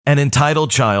An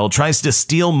entitled child tries to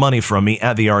steal money from me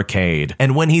at the arcade,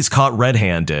 and when he's caught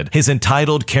red-handed, his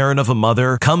entitled Karen of a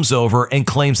mother comes over and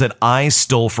claims that I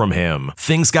stole from him.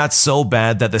 Things got so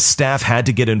bad that the staff had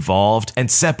to get involved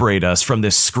and separate us from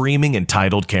this screaming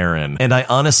entitled Karen, and I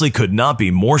honestly could not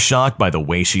be more shocked by the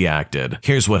way she acted.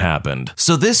 Here's what happened.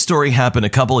 So this story happened a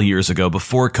couple of years ago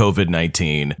before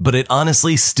COVID-19, but it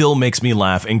honestly still makes me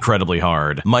laugh incredibly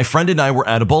hard. My friend and I were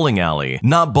at a bowling alley,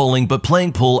 not bowling but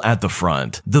playing pool at the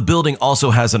front. The building also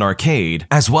has an arcade,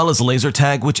 as well as laser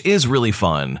tag, which is really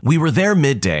fun. We were there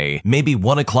midday, maybe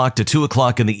 1 o'clock to 2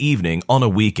 o'clock in the evening on a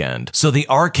weekend, so the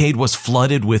arcade was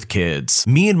flooded with kids.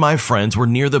 Me and my friends were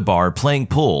near the bar playing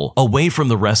pool, away from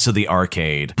the rest of the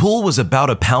arcade. Pool was about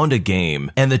 £1 a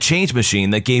game, and the change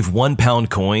machine that gave £1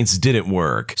 coins didn't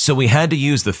work, so we had to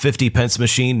use the 50p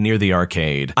machine near the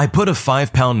arcade. I put a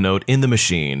 £5 note in the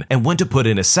machine and went to put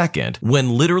in a second, when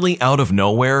literally out of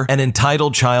nowhere, an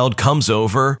entitled child comes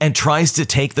over and tries to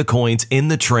take the coins in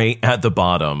the tray at the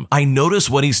bottom. I notice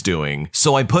what he's doing,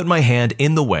 so I put my hand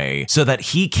in the way so that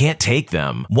he can't take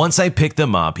them. Once I pick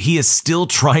them up, he is still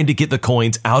trying to get the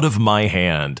coins out of my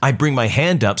hand. I bring my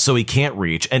hand up so he can't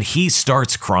reach, and he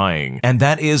starts crying. And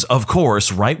that is, of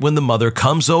course, right when the mother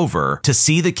comes over to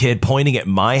see the kid pointing at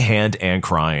my hand and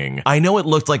crying. I know it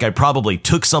looked like I probably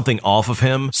took something off of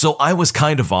him, so I was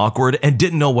kind of awkward and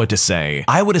didn't know what to say.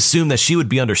 I would assume that she would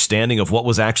be understanding of what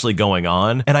was actually going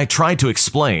on, and I tried to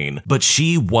explain, but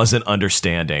she wasn't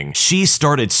understanding. She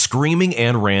started screaming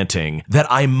and ranting that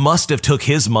I must have took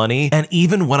his money, and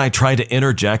even when I tried to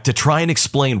interject to try and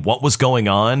explain what was going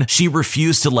on, she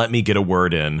refused to let me get a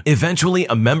word in. Eventually,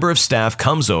 a member of staff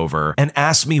comes over and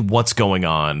asks me what's going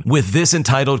on, with this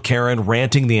entitled Karen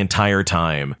ranting the entire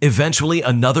time. Eventually,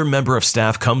 another member of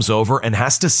staff comes over and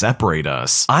has to separate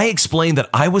us. I explained that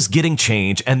I was getting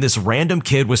change and this random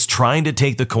kid was trying to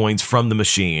take the coins from the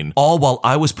machine, all while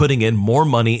I was putting in more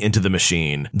money into the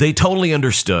machine. They totally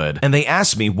understood, and they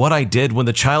asked me what I did when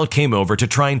the child came over to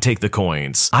try and take the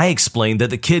coins. I explained that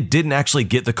the kid didn't actually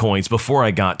get the coins before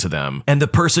I got to them, and the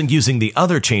person using the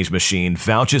other change machine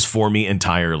vouches for me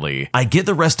entirely. I get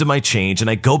the rest of my change and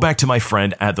I go back to my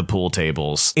friend at the pool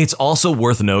tables. It's also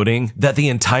worth noting that the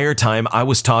entire time I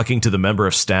was talking to the member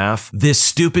of staff, this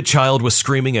stupid child was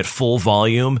screaming at full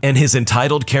volume, and his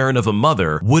entitled Karen of a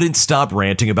mother wouldn't stop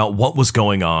ranting about what was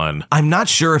going on. I'm not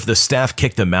sure if the staff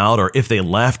kicked them out or if they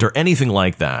left or anything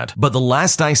like that, but the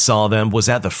last I saw them was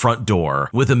at the front door,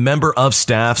 with a member of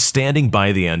staff standing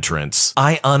by the entrance.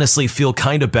 I honestly feel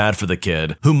kind of bad for the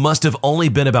kid, who must have only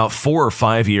been about 4 or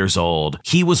 5 years old.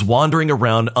 He was wandering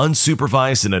around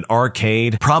unsupervised in an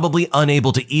arcade, probably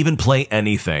unable to even play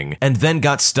anything, and then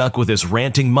got stuck with his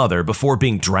ranting mother before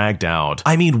being dragged out.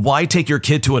 I mean, why take your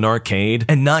kid to an arcade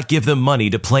and not give them money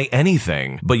to play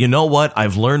anything? But you know what?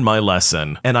 I've learned my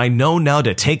lesson, and I know now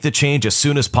to take the change as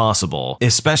soon as possible,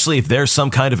 especially if there's some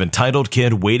kind of entitled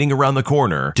kid waiting around the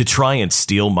corner to try and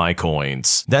steal my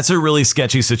coins. That's a really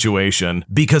sketchy situation,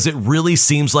 because it really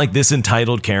seems like this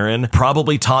entitled Karen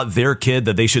probably taught their kid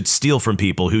that they should steal from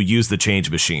people who use the change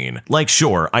machine. Like,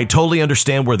 sure, I totally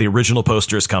understand where the original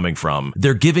poster is coming from.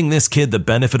 They're giving this kid the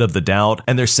benefit of the doubt,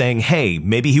 and they're saying, hey,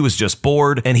 maybe he was just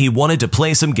bored and he wanted to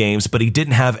play some games, but he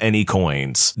didn't have any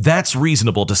coins. That's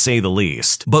reasonable to say the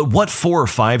least. But what 4 or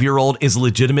 5-year-old is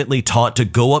legitimately taught to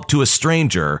go up to a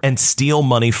stranger and steal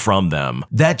money from them?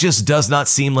 That just does not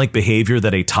seem like behavior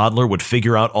that a toddler would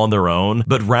figure out on their own,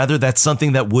 but rather that's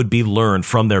something that would be learned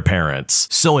from their parents.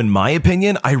 So in my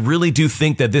opinion, I really do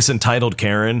think that this entitled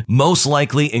Karen most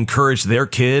likely encouraged their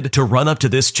kid to run up to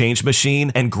this change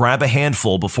machine and grab a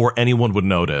handful before anyone would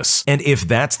notice. And if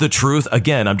that's the truth,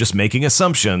 again, I'm just making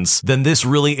assumptions, then this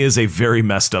really is a very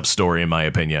messed up story in my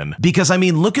opinion. Because I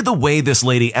mean, look at the way this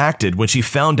lady acted when she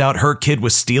found out her kid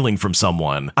was stealing from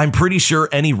someone. I'm pretty sure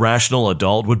any rational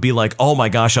adult would be like, oh my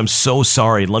gosh, I'm so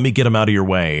sorry, let me get him out of your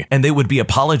way. And they would be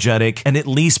apologetic and at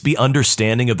least be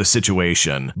understanding of the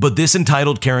situation. But this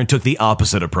entitled Karen took the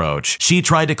opposite approach. She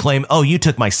tried to claim, oh, you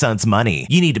took my son's money,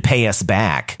 you need to pay us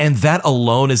back. And that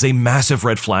alone is a massive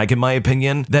red flag in my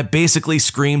opinion, that basically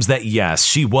screams that yes,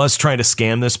 she was trying to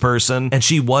scam this person and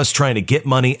she was trying to get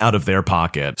money out of their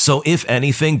pocket. So if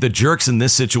anything, the jerks in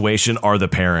this situation are the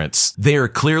parents. They are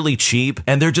clearly cheap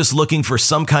and they're just looking for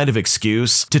some kind of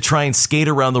excuse to try and skate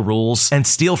around the rules and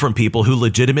steal from people who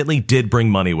legitimately did bring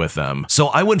money with them. So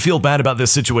I wouldn't feel bad about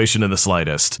this situation in the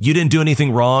slightest. You didn't do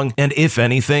anything wrong, and if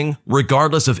anything,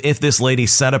 regardless of if this lady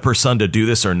set up her son to do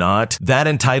this or not, that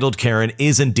entitled Karen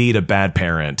is indeed a bad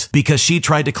parent, because she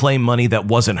tried to claim money that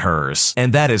wasn't hers,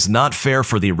 and that is not fair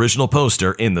for the original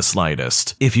poster in the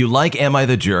slightest. If you like Am I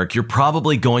the Jerk, you're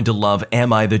probably going to love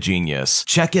Am I the Genius.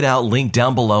 Check it out, link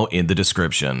down below in the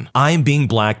description. situation. I'm being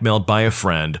blackmailed by a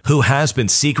friend who has been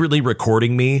secretly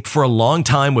recording me for a long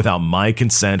time without my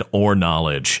consent or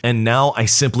knowledge, and now I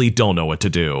simply don't know what to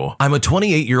do. I'm a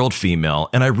 28-year-old female,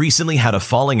 and I recently had a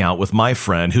falling out with my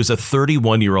friend who's a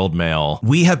 31-year-old male.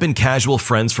 We have been casual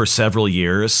friends for several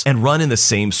years and run in the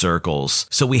same circles,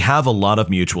 so we have a lot of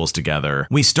mutuals together.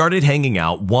 We started hanging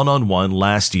out one-on-one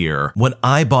last year when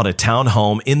I bought a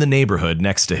townhome in the neighborhood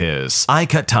next to his. I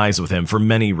cut ties with him for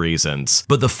many reasons,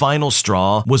 but the final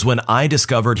straw was when I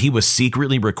discovered he was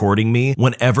secretly recording me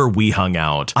whenever we hung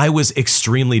out. I was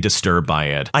extremely disturbed by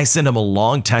it. I sent him a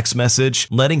long text message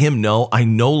letting him know I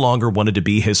no longer wanted to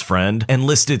be his friend and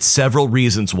listed several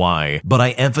reasons why, but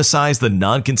I emphasized the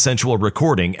non-consensual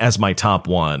recording as my top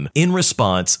one. In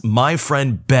response, my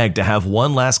friend begged to have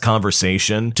one last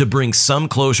conversation to bring some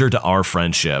closure to our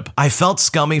friendship. I felt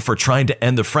scummy for trying to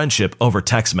end the friendship over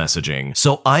text messaging,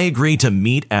 so I agreed to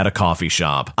meet at a coffee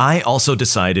shop. I also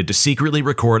decided to secretly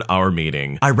record our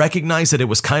meeting. I recognized that it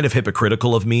was kind of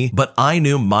hypocritical of me, but I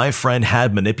knew my friend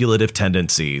had manipulative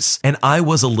tendencies, and I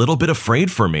was a little bit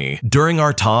afraid for me. During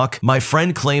our talk, my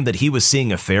friend claimed that he was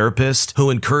seeing a therapist who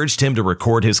encouraged him to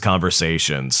record his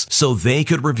conversations so they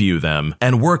could review them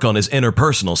and work on his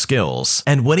interpersonal skills.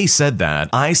 And when he said that,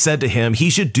 I said to him he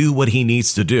should do what he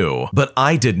needs to do, but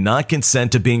I did not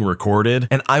consent to being recorded,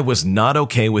 and I was not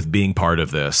okay with being part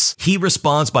of this. He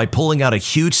responds by pulling out a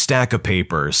huge stack of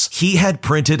papers. He had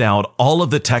printed out all of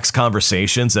the text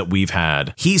conversations that we've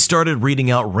had. He started reading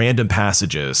out random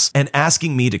passages and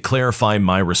asking me to clarify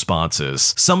my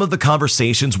responses. Some of the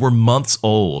conversations were months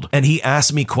old, and he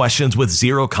asked me questions with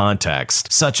zero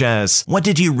context, such as, "What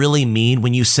did you really mean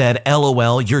when you said,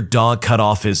 LOL, your dog cut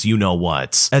off his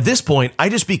you-know-whats?" At this point, I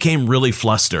just became really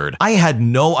flustered. I had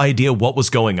no idea what was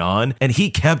going on, and he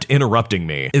kept interrupting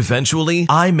me. Eventually,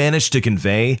 I managed to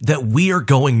convey that we are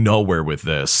going nowhere with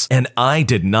this, and I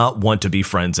did not want to be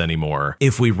friends anymore.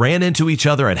 If we ran into each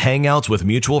other at hangouts with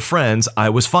mutual friends, I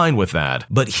was fine with that,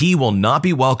 but he will not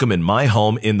be welcome in my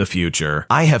home in the future.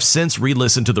 I have since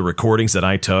re-listened to the recordings that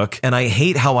I took, and I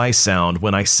hate how I sound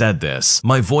when I said this.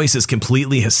 My voice is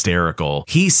completely hysterical.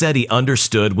 He said he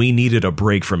understood we needed a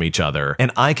break from each other,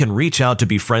 and I can reach out to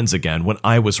be friends again when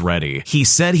I was ready. He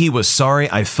said he was sorry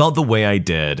I felt the way I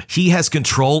did. He has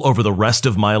control over the rest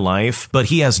of my life, but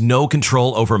he has no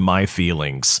control over my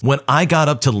feelings. When I got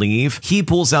up to leave, he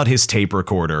pulls out his tape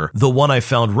recorder, the one I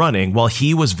found running while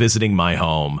he was visiting my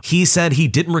home. He said he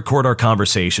didn't record our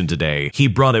conversation today. He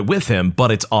brought it with him,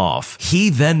 but it's off. He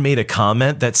then made a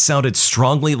comment that sounded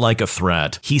strongly like a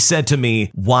threat. He said to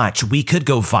me, "Watch, we could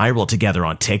go viral together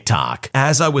on TikTok."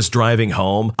 As I was driving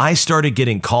home, I started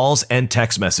getting calls and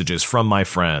text messages from my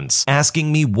friends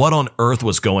asking me what on earth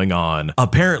was going on.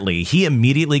 Apparently, he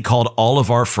immediately called all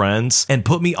of our friends and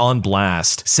put me on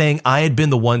blast, saying I had been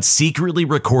the one secretly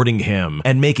recording him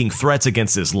and making threats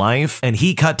against his life, and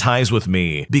he cut ties with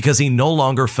me because he no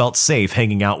longer felt safe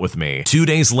hanging out with me. 2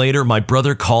 days later, my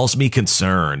brother calls me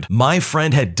concerned. My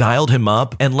friend had dialed him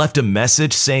up and left a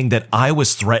message saying that I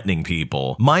was threatening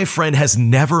people. My friend has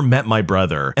never met my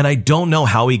brother, and I don't know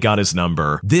how he got his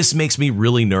number. This makes me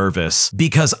really nervous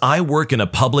because I work in a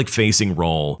public-facing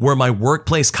role where my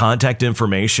workplace contact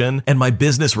information and my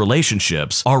business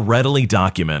relationships are readily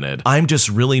documented. I'm just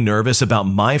really nervous about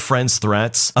my friend's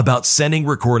threats, about sending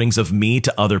recordings of me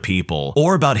to other people,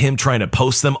 or about him trying to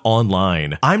post them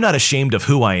online. I'm not ashamed of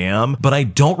who I am, but I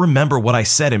don't remember what I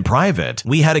said in private.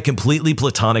 We had a completely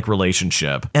platonic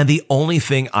relationship, and the only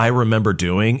thing I remember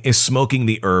doing is smoking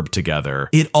the herb together.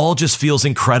 It all just feels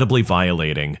incredibly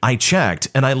violating. I checked,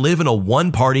 and I live in a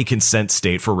one-party consent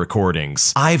state for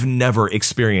recordings. I've never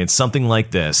experienced something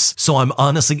like this, so I'm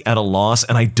honestly at a loss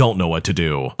and I don't know what to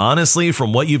do. Honestly,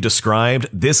 from what you've described,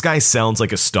 this guy sounds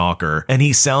like a stalker, and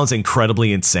he sounds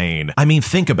incredibly insane. I mean,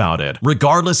 think about it.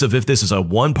 Regardless of if this is a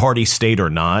one-party state or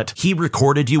not, he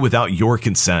recorded you without your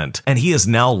consent, and he is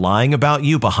now lying about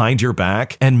you behind your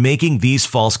back and making these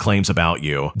false claims about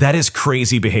you. That is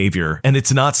crazy behavior, and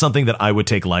it's not something that I would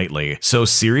take lightly. So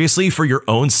seriously, for your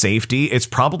own safety, it's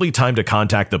probably time to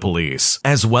contact the police,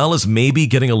 as well as maybe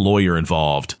getting a lawyer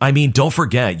involved. I mean, don't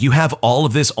forget, you have all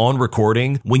of this on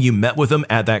recording when you met with him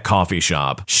at that coffee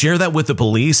shop. Share that with the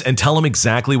police and tell him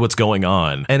exactly what's going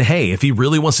on. And hey, if he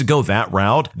really wants to go that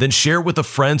route, then share it with the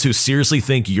friends who seriously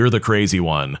think you're the crazy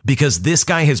one. Because this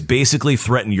guy has basically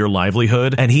threatened your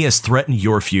livelihood, and he has threatened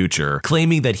your future,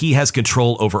 claiming that he has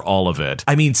control over all of it.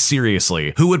 I mean,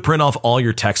 seriously, who would print off all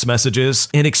your text messages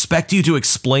and expect you to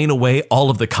explain away all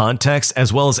of the context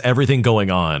as well as everything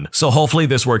going on? So hopefully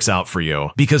this works out for you,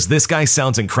 because this guy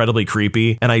sounds incredibly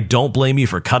creepy, and I don't blame you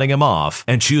for cutting him off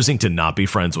and choosing to not be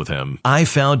friends with him. I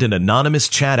found an anonymous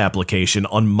chat application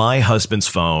on my husband's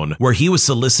phone phone where he was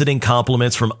soliciting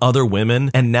compliments from other women,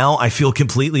 and now I feel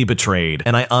completely betrayed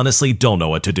and I honestly don't know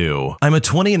what to do. I'm a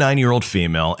 29-year-old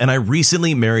female and I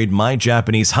recently married my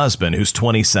Japanese husband who's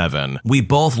 27. We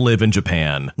both live in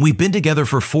Japan. We've been together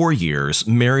for 4 years,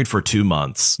 married for 2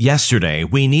 months. Yesterday,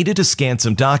 we needed to scan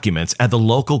some documents at the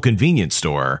local convenience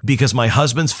store because my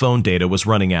husband's phone data was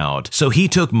running out, so he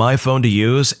took my phone to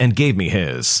use and gave me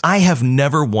his. I have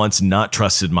never once not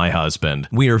trusted my husband.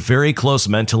 We are very close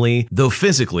mentally, though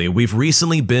physically we've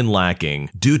recently been lacking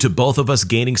due to both of us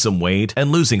gaining some weight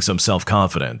and losing some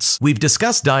self-confidence. We've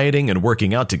discussed dieting and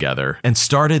working out together and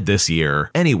started this year.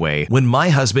 Anyway, when my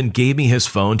husband gave me his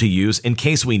phone to use in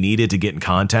case we needed to get in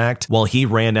contact while he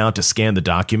ran out to scan the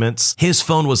documents, his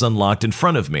phone was unlocked in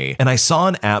front of me and I saw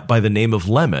an app by the name of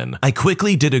Lemon. I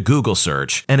quickly did a Google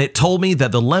search and it told me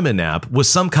that the Lemon app was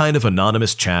some kind of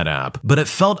anonymous chat app, but it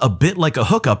felt a bit like a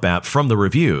hookup app from the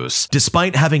reviews.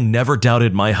 Despite having never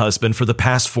doubted my husband for the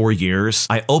past 4 years,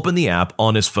 I opened the app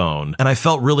on his phone and I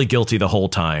felt really guilty the whole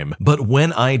time. But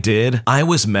when I did, I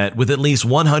was met with at least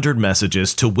 100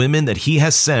 messages to women that he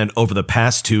has sent over the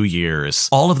past 2 years.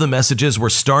 All of the messages were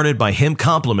started by him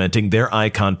complimenting their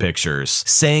icon pictures,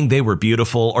 saying they were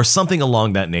beautiful or something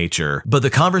along that nature. But the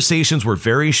conversations were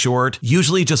very short,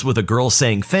 usually just with a girl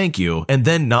saying thank you and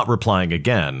then not replying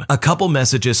again. A couple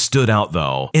messages stood out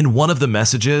though. In one of the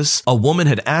messages, a woman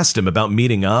had asked him about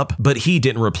meeting up, but he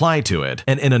didn't reply to it.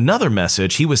 And in another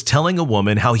message, he was telling a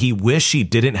woman how he wished she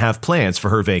didn't have plans for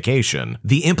her vacation.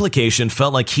 The implication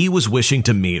felt like he was wishing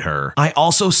to meet her. I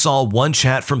also saw one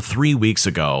chat from 3 weeks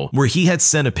ago where he had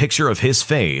sent a picture of his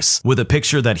face with a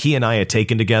picture that he and I had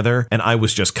taken together and I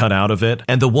was just cut out of it,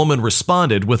 and the woman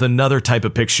responded with another type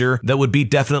of picture that would be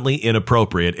definitely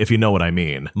inappropriate if you know what I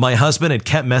mean. My husband had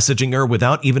kept messaging her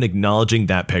without even acknowledging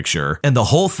that picture, and the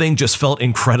whole thing just felt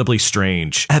incredibly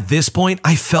strange. At this point,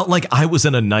 I felt like I was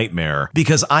in a nightmare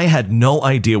because I had no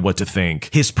idea what to think.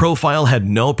 His profile had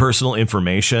no personal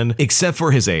information except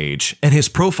for his age, and his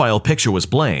profile picture was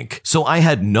blank, so I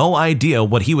had no idea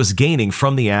what he was gaining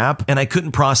from the app and I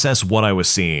couldn't process what I was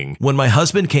seeing. When my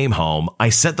husband came home, I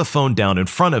set the phone down in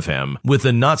front of him with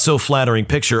a not so flattering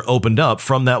picture opened up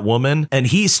from that woman, and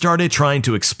he started trying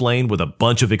to explain with a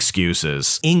bunch of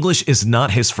excuses. English is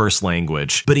not his first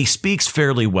language, but he speaks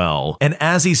fairly well, and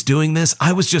as he's doing this,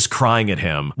 I was just crying at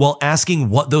him while asking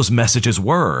what those messages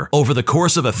were. Over the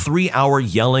course of a 3-hour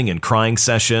yelling and crying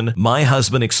session, my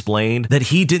husband explained that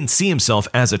he didn't see himself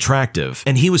as attractive,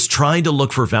 and he was trying to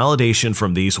look for validation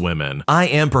from these women. I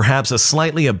am perhaps a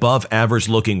slightly above average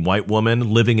looking white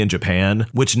woman living in Japan,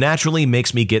 which naturally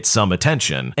makes me get some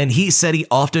attention, and he said he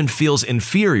often feels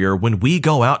inferior when we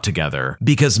go out together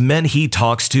because men he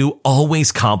talks to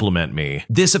always compliment me.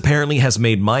 This apparently has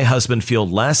made my husband feel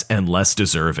less and less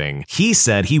deserving. He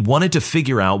said he wanted to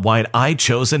figure out why I'd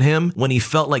chosen him when he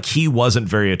felt like he wasn't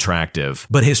very attractive,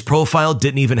 but his profile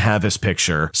didn't even have his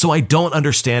picture, so I don't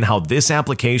understand how this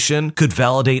application could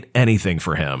validate anything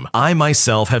for him. I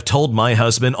myself have told my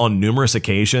husband on numerous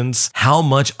occasions how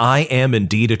much I am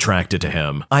indeed attracted to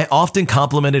him. I often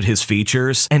complimented his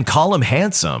features and call him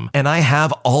handsome, and I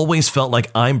have always felt like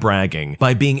I'm bragging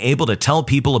by being able to tell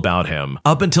people about him.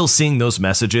 Up until seeing those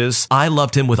messages, I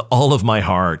loved him with all of my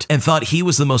heart and thought he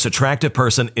was the most attractive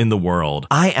person in the world.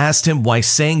 I asked him why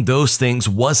saying those things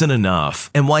wasn't enough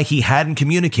and why he hadn't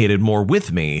communicated more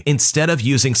with me instead of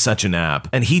using such an app,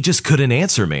 and he just couldn't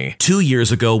answer me. 2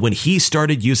 years ago, when he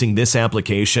started using this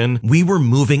application, we were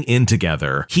moving in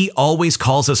together. He always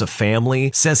calls us a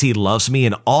family, says he loves me,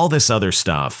 and all this other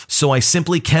stuff, so I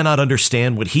simply cannot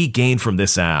understand what he gained from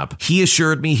this app. He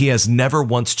assured me he has never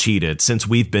once cheated since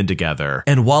we've been together,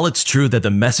 and while it's true that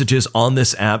the messages on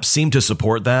this app seem to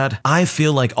support that, I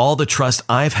feel like all the trust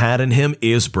I've had in him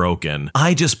is broken.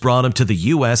 I just brought him to the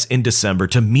US in December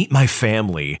to meet my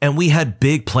family, and we had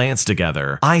big plans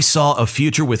together. I saw a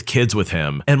future with kids with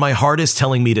him, and my heart is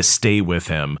telling me to stay with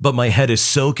him, but my head is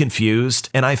so confused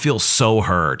and I feel so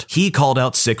hurt. He called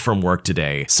out sick from work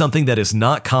today, something that is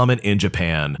not common in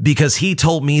Japan, because he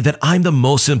told me that I'm the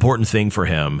most important thing for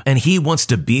him, and he wants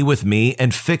to be with me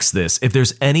and fix this if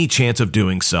there's any chance of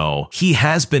doing so. He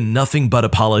has been nothing but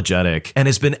apologetic and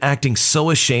has been acting so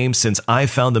ashamed since I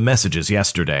found the messages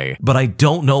yesterday, but I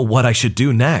don't know what I should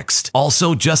do next.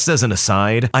 Also, just as an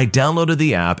aside, I downloaded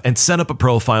the app and set up a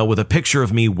profile with a picture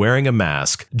of me wearing a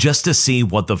mask just to see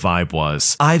what the vibe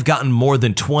was. I've gotten more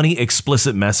than 20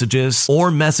 explicit messages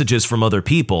or messages from other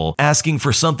people asking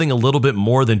for something a little bit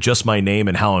more than just my name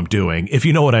and how I'm doing, if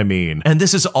you know what I mean. And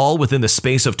this is all within the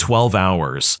space of 12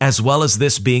 hours, as well as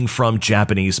this being from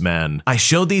Japanese men. I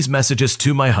showed these messages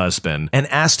to my husband and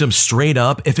asked him straight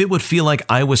up if it would feel like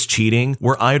I was cheating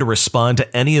were I to respond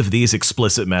to any of these explicit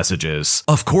explicit messages.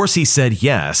 Of course he said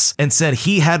yes, and said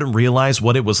he hadn't realized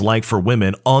what it was like for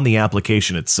women on the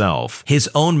application itself. His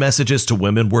own messages to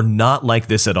women were not like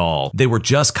this at all. They were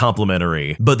just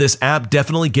complimentary. But this app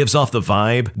definitely gives off the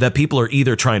vibe that people are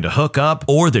either trying to hook up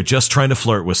or they're just trying to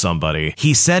flirt with somebody.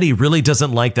 He said he really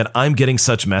doesn't like that I'm getting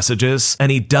such messages,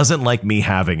 and he doesn't like me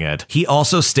having it. He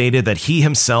also stated that he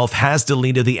himself has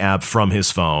deleted the app from his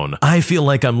phone. I feel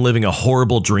like I'm living a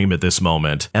horrible dream at this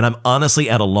moment, and I'm honestly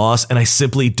at a loss, and I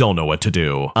simply don't know what to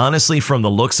do. Honestly, from the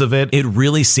looks of it, it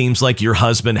really seems like your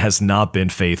husband has not been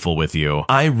faithful with you.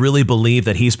 I really believe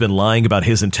that he's been lying about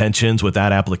his intentions with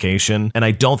that application, and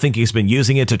I don't think he's been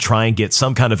using it to try and get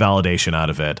some kind of validation out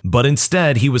of it. But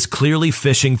instead, he was clearly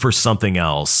fishing for something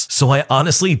else. So I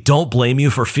honestly don't blame you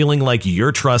for feeling like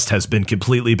your trust has been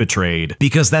completely betrayed,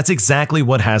 because that's exactly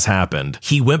what has happened.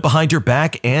 He went behind your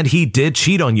back and he did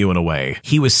cheat on you in a way.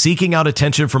 He was seeking out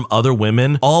attention from other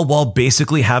women, all while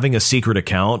basically having a secret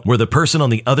account where the person on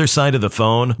the other side of the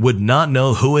phone would not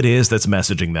know who it is that's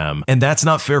messaging them. And that's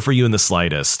not fair for you in the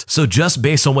slightest. So just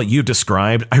based on what you've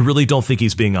described, I really don't think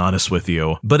he's being honest with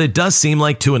you. But it does seem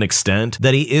like to an extent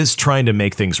that he is trying to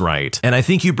make things right. And I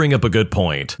think you bring up a good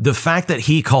point. The fact that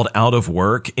he called out of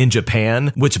work in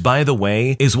Japan, which by the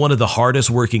way is one of the hardest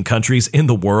working countries in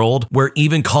the world, where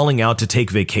even calling out to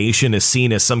take vacation is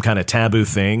seen as some kind of taboo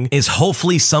thing, is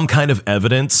hopefully some kind of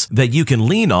evidence that you can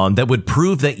lean on that would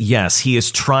prove that yes, he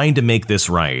is trying to make this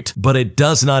right. But it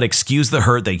does not excuse the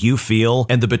hurt that you feel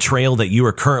and the betrayal that you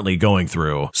are currently going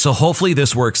through. So hopefully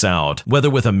this works out, whether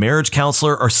with a marriage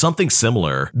counselor or something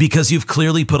similar, because you've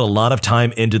clearly put a lot of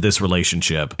time into this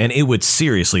relationship, and it would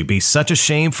seriously be such a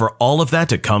shame for all of that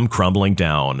to come crumbling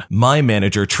down. My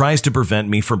manager tries to prevent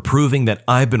me from proving that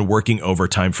I've been working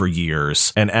overtime for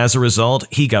years, and as a result,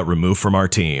 he got removed from our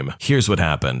team. Here's what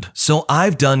happened. So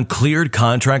I've done cleared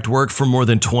contract work for more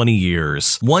than 20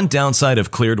 years. One downside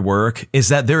of cleared work is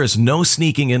that there is no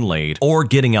sneaking in late or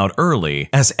getting out early,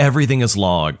 as everything is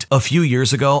logged. A few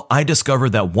years ago, I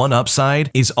discovered that one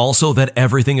upside is also that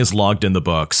everything is logged in the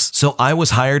books. So I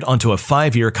was hired onto a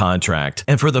 5-year contract,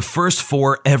 and for the first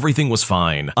 4, everything was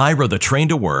fine. I rode the train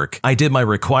to work, I did my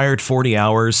required 40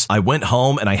 hours, I went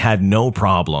home, and I had no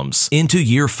problems. Into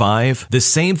year 5, the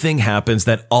same thing happens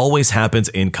that always happens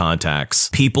in contacts.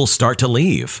 People start to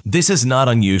leave. This is not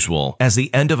unusual, as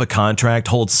the end of a contract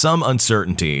holds some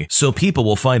uncertainty, so people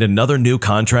will find another new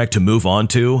contract to move on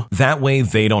to. That way,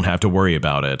 they don't have to worry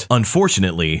about it.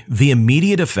 Unfortunately, the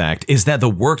immediate effect is that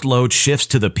the workload shifts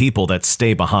to the people that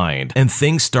stay behind, and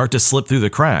things start to slip through the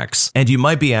cracks. And you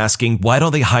might be asking, why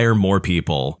don't they hire more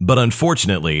people? But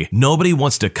unfortunately, nobody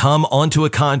wants to come onto a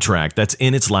contract that's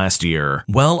in its last year.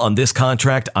 Well, on this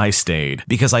contract, I stayed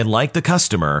because I liked the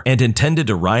customer and intended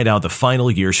to ride out the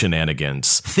final year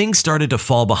shenanigans. Things started to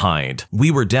fall behind.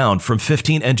 We were down from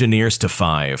 15 engineers to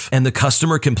 5, and the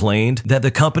customer complained that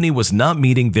the company was not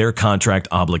meeting their contract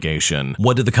obligation.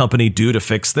 What did the company do to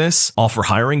fix this? Offer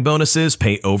hiring bonuses,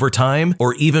 pay overtime,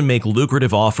 or even make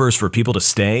lucrative offers for people to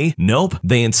stay? Nope.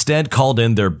 They instead called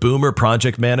in their boomer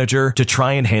project manager to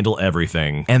try and handle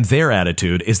everything. And their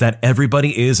attitude is that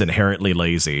everybody is inherently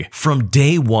lazy. From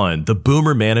day one, the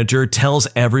boomer manager tells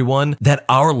everyone that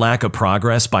our lack of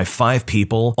progress by 5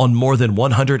 people on more than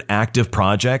 100 active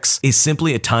projects is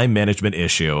simply a time management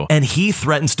issue. And he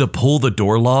threatens to pull the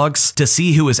door logs to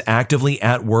see who is actively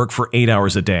at work for 8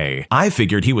 hours a day. I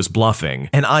figured he was bluffing,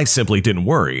 and I simply didn't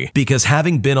worry, because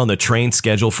having been on the train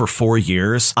schedule for 4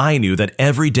 years, I knew that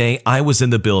every day I was in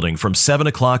the building from 7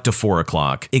 o'clock to 4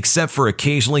 o'clock, except for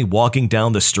occasionally walking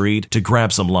down the street to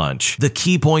grab some lunch. The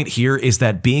key point here is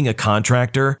that being a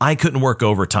contractor, I couldn't work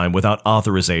overtime without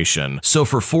authorization. So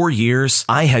for 4 years,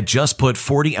 I had just put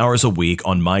 40 hours a week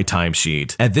on my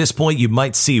timesheet. At this point, you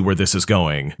might see where this is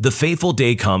going. The fateful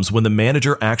day comes when the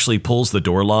manager actually pulls the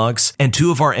door logs, and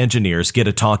 2 of our engineers get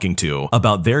a talking to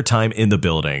about their time in the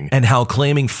building and how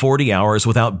claiming 40 hours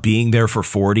without being there for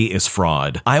 40 is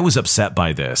fraud. I was upset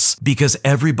by this because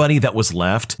everybody that was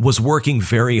left was working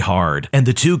very hard, and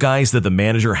the 2 guys that the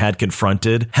manager had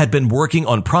confronted had been working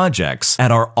on projects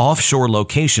at our offshore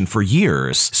location for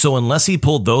years. So unless he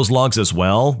pulled those logs as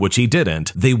well, which he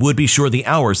didn't, they would be sure the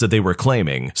hours that they were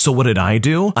claiming. So what did I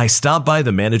do? I stopped by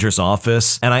the manager's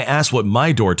office and I asked what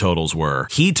my door totals were.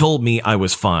 He told me I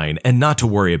was fine and not to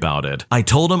worry about it. I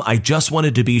told him I just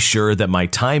wanted to be sure that my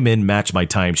time in matched my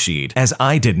timesheet, as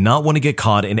I did not want to get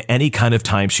caught in any kind of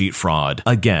timesheet fraud.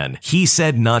 Again, he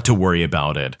said not to worry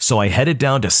about it. So I headed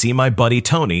down to see my buddy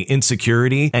Tony in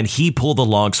security, and he pulled the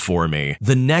logs for me.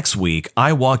 The next week,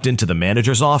 I walked into the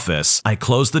manager's office, I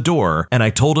closed the door, and I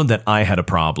told him that I had a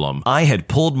problem. I had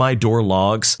pulled my door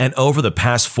logs, and over the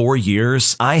past 4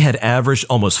 years, I had averaged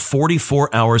almost 44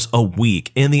 64 hours a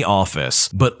week in the office,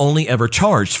 but only ever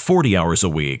charged 40 hours a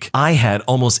week. I had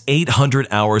almost 800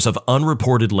 hours of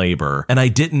unreported labor, and I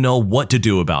didn't know what to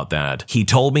do about that. He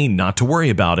told me not to worry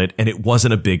about it, and it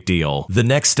wasn't a big deal. The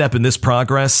next step in this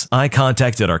progress, I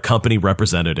contacted our company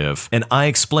representative, and I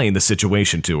explained the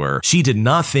situation to her. She did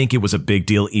not think it was a big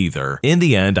deal either. In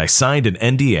the end, I signed an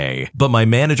NDA, but my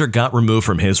manager got removed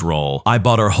from his role. I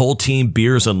bought our whole team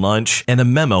beers and lunch, and a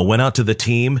memo went out to the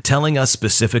team telling us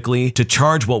specifically to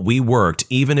charge what we worked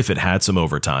even if it had some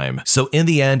overtime. So in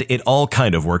the end, it all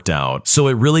kind of worked out. So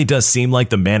it really does seem like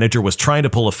the manager was trying to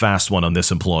pull a fast one on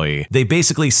this employee. They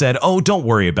basically said, "Oh, don't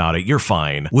worry about it, you're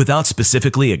fine," without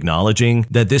specifically acknowledging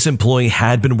that this employee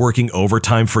had been working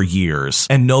overtime for years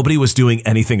and nobody was doing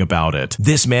anything about it.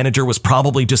 This manager was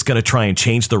probably just going to try and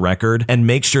change the record and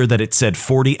make sure that it said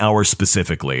 40 hours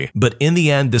specifically. But in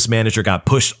the end, this manager got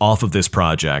pushed off of this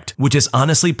project, which is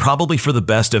honestly probably for the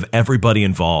best of everybody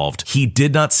involved. He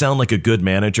did not sound like a good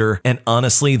manager, and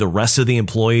honestly, the rest of the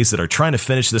employees that are trying to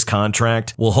finish this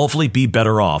contract will hopefully be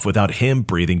better off without him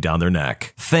breathing down their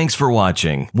neck. Thanks for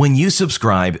watching. When you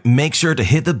subscribe, make sure to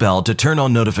hit the bell to turn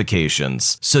on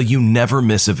notifications so you never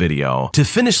miss a video. To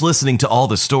finish listening to all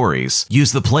the stories,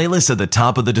 use the playlist at the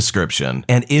top of the description.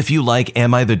 And if you like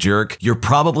Am I the Jerk, you're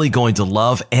probably going to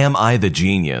love Am I the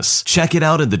Genius. Check it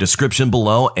out in the description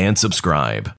below and subscribe.